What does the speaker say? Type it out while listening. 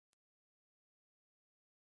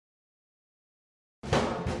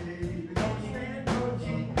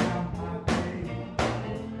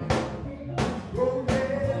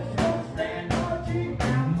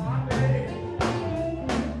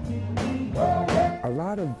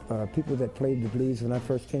of people that played the blues when I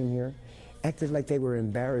first came here acted like they were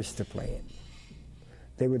embarrassed to play it.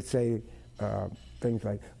 They would say things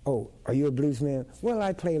like, "Oh, are you a blues man?" "Well,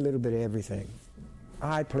 I play a little bit of everything.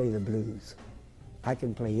 I play the blues. I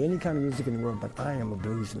can play any kind of music in the world, but I am a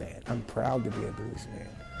blues man. I'm proud to be a blues man."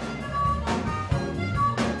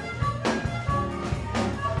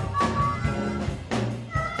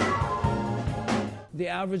 The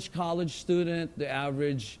average college student, the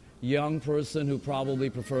average young person who probably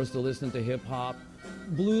prefers to listen to hip-hop,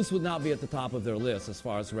 blues would not be at the top of their list as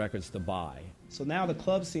far as records to buy. So now the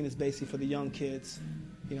club scene is basically for the young kids,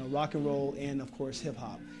 you know, rock and roll and, of course,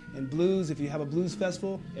 hip-hop. And blues, if you have a blues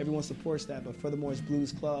festival, everyone supports that, but furthermore, it's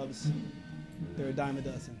blues clubs. They're a dime a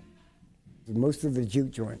dozen. Most of the juke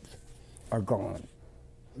joints are gone.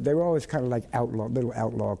 They were always kind of like little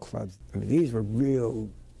outlaw clubs. I mean, these were real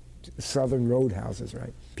Southern roadhouses,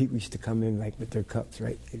 right? People used to come in like with their cups,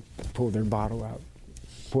 right? They'd pull their bottle out,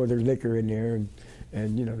 pour their liquor in there,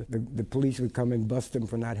 and you know, the police would come and bust them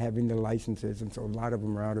for not having the licenses, and so a lot of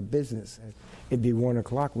them are out of business. It'd be 1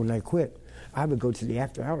 o'clock when I quit. I would go to the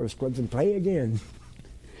after-hours clubs and play again.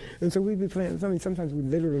 And so we'd be playing, I mean, sometimes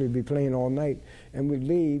we'd literally be playing all night, and we'd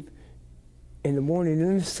leave in the morning,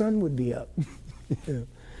 and the sun would be up.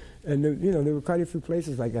 And you know, there were quite a few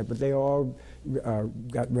places like that, but they all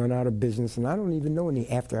got run out of business, and I don't even know any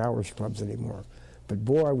after-hours clubs anymore. But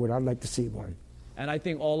boy, would I like to see one. And I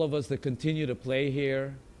think all of us that continue to play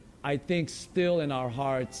here, I think still in our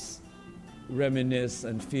hearts reminisce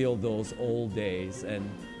and feel those old days. And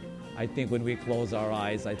I think when we close our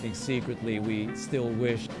eyes, I think secretly we still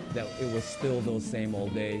wish that it was still those same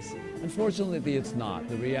old days. Unfortunately, it's not.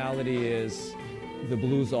 The reality is the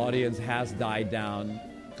blues audience has died down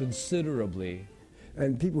considerably.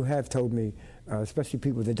 And people have told me, especially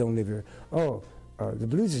people that don't live here, "Oh, the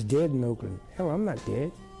blues is dead in Oakland." Hell, I'm not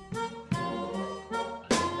dead.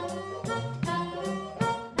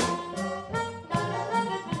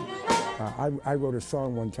 I wrote a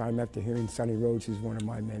song one time after hearing Sonny Rhodes, who's one of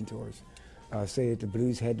my mentors, say that the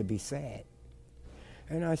blues had to be sad.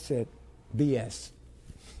 And I said, BS.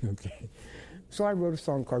 Okay. So I wrote a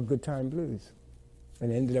song called Good Time Blues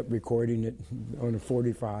and ended up recording it on a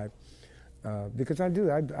 45 because I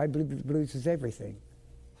believe the blues is everything.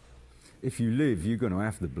 If you live, you're going to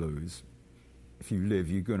have the blues. If you live,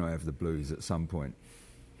 you're going to have the blues at some point.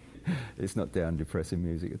 It's not down depressing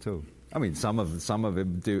music at all. I mean, some of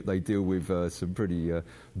them they deal with some pretty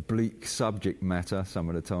bleak subject matter some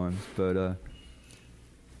of the times, but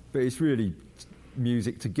it's really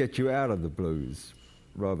music to get you out of the blues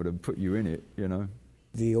rather than put you in it, you know.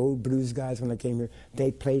 The old blues guys, when I came here,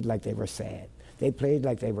 they played like they were sad. They played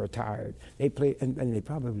like they were tired. They played, and they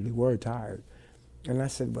probably were tired. And I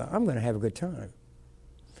said, well, I'm going to have a good time.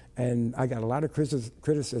 And I got a lot of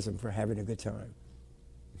criticism for having a good time.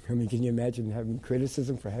 I mean, can you imagine having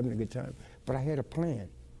criticism for having a good time? But I had a plan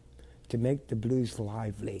to make the blues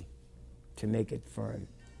lively, to make it fun.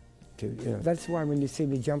 That's why when you see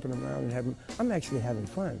me jumping around and I'm actually having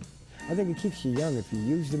fun. I think it keeps you young. If you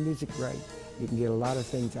use the music right, you can get a lot of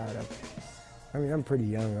things out of it. I mean, I'm pretty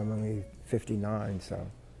young. I'm only 59, so.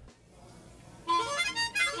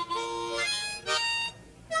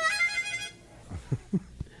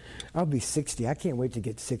 I'll be 60. I can't wait to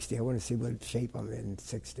get 60. I want to see what shape I'm in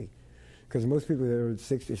 60. Because most people that are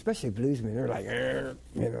 60, especially bluesmen, they're like,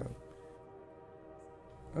 you know.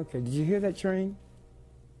 Okay, did you hear that train?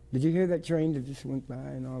 Did you hear that train that just went by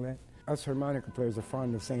and all that? Us harmonica players are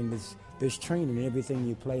fond of saying there's training in everything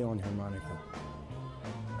you play on harmonica.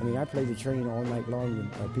 I mean, I play the train all night long,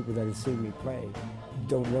 and people that have seen me play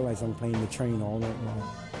don't realize I'm playing the train all night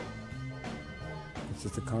long. It's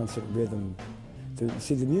just a constant rhythm.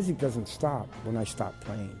 See, the music doesn't stop when I stop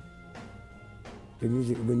playing. The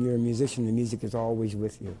music, when you're a musician, the music is always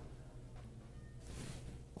with you.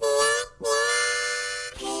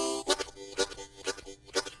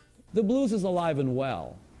 The blues is alive and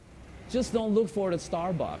well. Just don't look for it at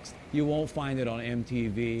Starbucks. You won't find it on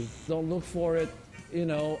MTV. Don't look for it, you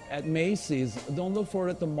know, at Macy's. Don't look for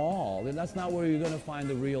it at the mall. That's not where you're going to find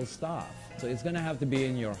the real stuff. So it's going to have to be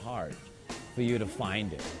in your heart for you to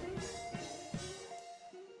find it.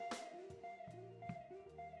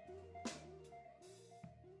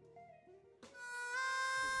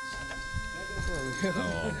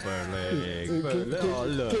 Oh, Birdleg. Oh,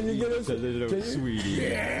 look, can you get us a little sweetie.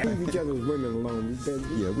 Yeah. Leave each other's women alone.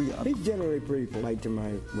 We are. He's generally pretty polite to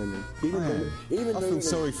my women. Even I feel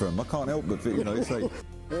sorry for him. I can't help but, you know, it's like...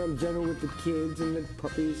 I'm gentle with the kids and the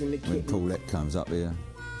puppies and the kittens. When Paulette comes up here,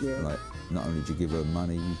 like, not only do you give her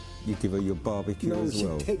money, you give her your barbecue as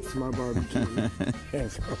well. No, she takes my barbecue.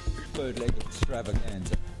 Yes. Birdleg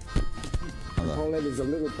extravaganza. Paulette is a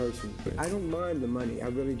little person. I don't mind the money, I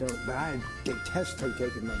really don't, but I detest her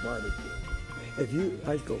taking my barbecue. If you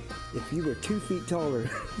were 2 feet taller.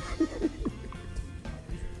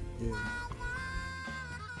 Yeah.